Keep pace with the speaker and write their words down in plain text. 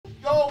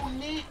Oh,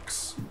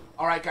 Neeks!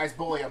 Alright, guys,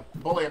 bully him.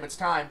 Bully him, it's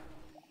time.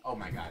 Oh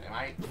my god, am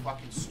I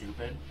fucking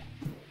stupid?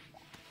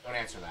 Don't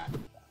answer that.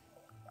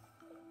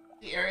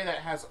 The area that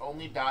has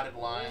only dotted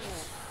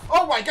lines.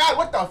 Oh my god,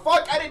 what the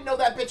fuck? I didn't know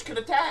that bitch could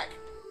attack.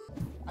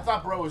 I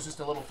thought bro was just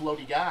a little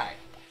floaty guy.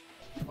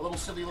 A little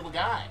silly little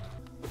guy.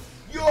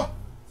 Yo!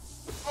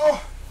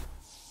 Oh!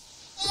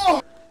 Oh!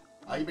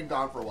 You've been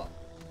gone for a while.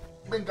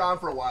 You've been gone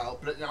for a while,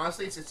 but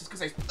honestly, it's just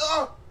because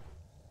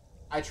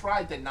I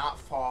tried to not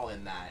fall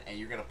in that, and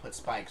you're gonna put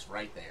spikes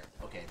right there.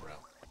 Okay, bro.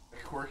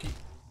 Quirky.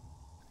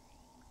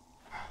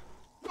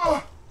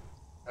 Oh!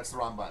 That's the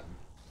wrong button.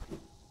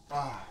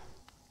 Ah.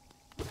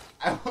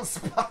 I will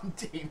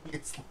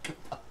spontaneously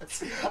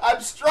combust.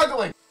 I'm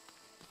struggling!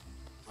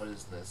 What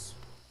is this?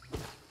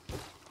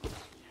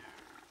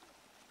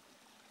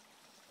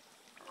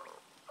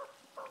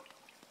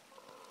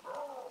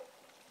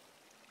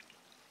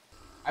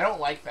 I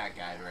don't like that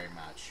guy very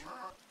much.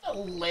 A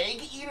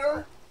leg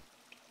eater?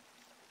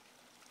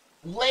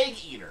 Leg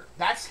eater.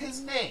 That's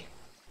his name.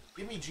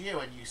 Give me Geo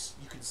and you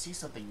can see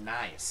something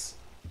nice.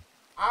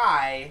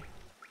 I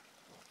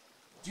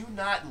do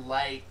not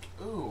like...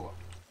 Ooh.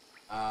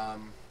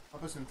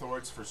 Compass and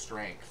Thorns for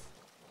strength.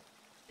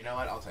 You know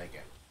what? I'll take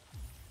it.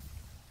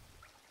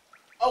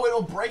 Oh,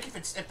 it'll break if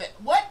it's...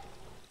 What?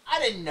 I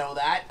didn't know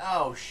that.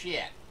 Oh,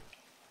 shit.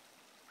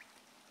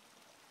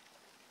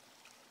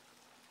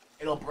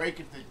 It'll break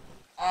if the...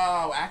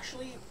 Oh,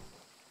 actually...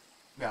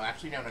 No,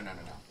 actually, no.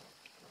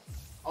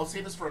 I'll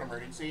save this for an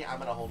emergency. I'm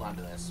gonna hold on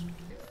to this.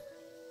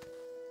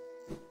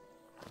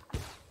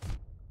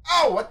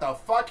 Oh, what the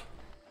fuck?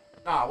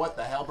 Nah, what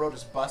the hell, bro?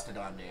 Just busted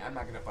on me. I'm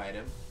not gonna fight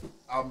him.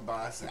 I'm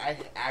busted. I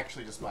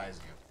actually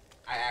despise you.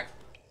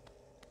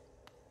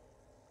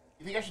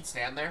 You think I should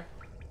stand there?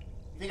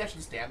 You think I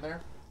should stand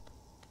there?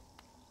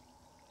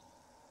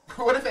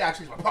 What if it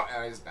actually just went...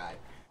 I just died.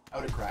 I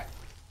would've cried.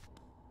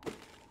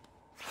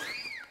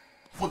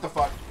 What the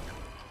fuck?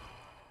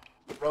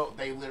 Bro,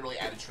 they literally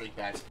added shriek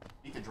bats.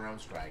 Beat the drone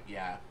strike,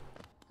 yeah.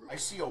 I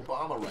see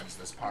Obama runs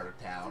this part of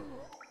town.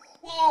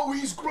 Whoa,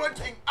 he's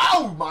grunting!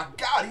 Oh my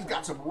god, he's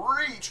got some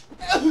reach!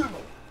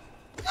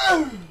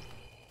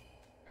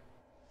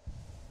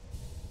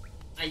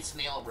 Nice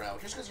nail, bro.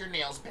 Just because your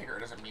nail's bigger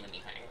doesn't mean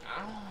anything.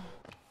 Ugh!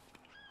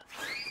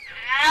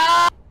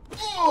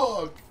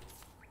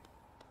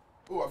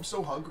 Oh, I'm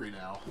so hungry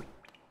now.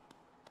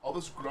 All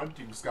this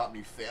grunting's got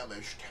me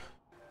famished.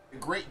 The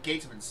great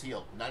gates have been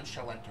sealed. None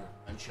shall enter,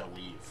 none shall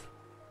leave.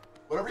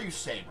 Whatever you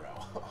say, bro.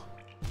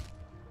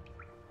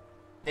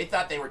 They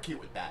thought they were cute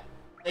with that.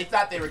 They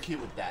thought they were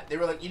cute with that. They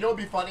were like, you know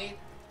what'd be funny?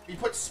 We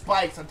put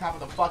spikes on top of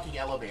the fucking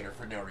elevator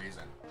for no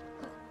reason.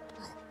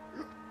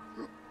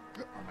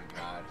 Oh my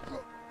god.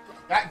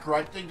 That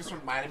grunt thing just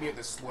reminded me of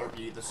the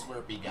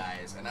Slurpee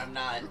guys, and I'm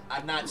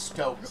not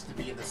stoked to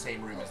be in the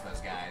same room as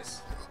those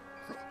guys.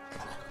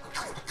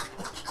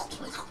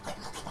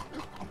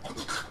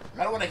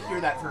 I don't want to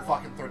hear that for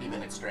fucking 30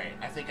 minutes straight.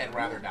 I think I'd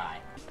rather die.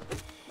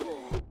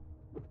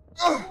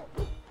 Ugh!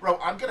 Bro,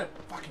 I'm gonna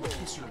fucking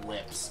kiss your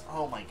lips.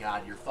 Oh my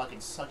god, your fucking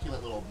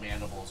succulent little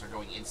mandibles are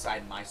going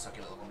inside my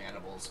succulent little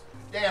mandibles.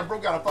 Damn, bro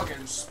got a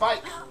fucking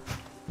spike.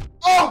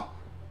 Oh!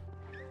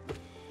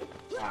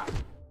 Ah.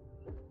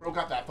 Bro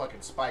got that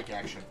fucking spike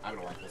action. I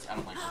don't like this. I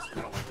don't like this.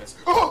 I don't like this.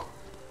 Oh!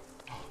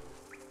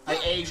 I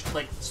aged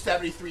like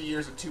 73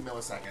 years and 2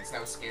 milliseconds.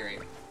 That was scary.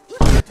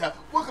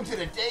 Welcome to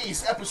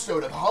today's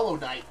episode of Hollow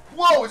Knight.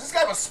 Whoa, does this guy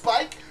have a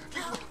spike?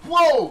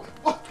 Whoa!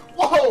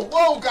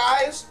 Whoa,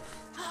 guys!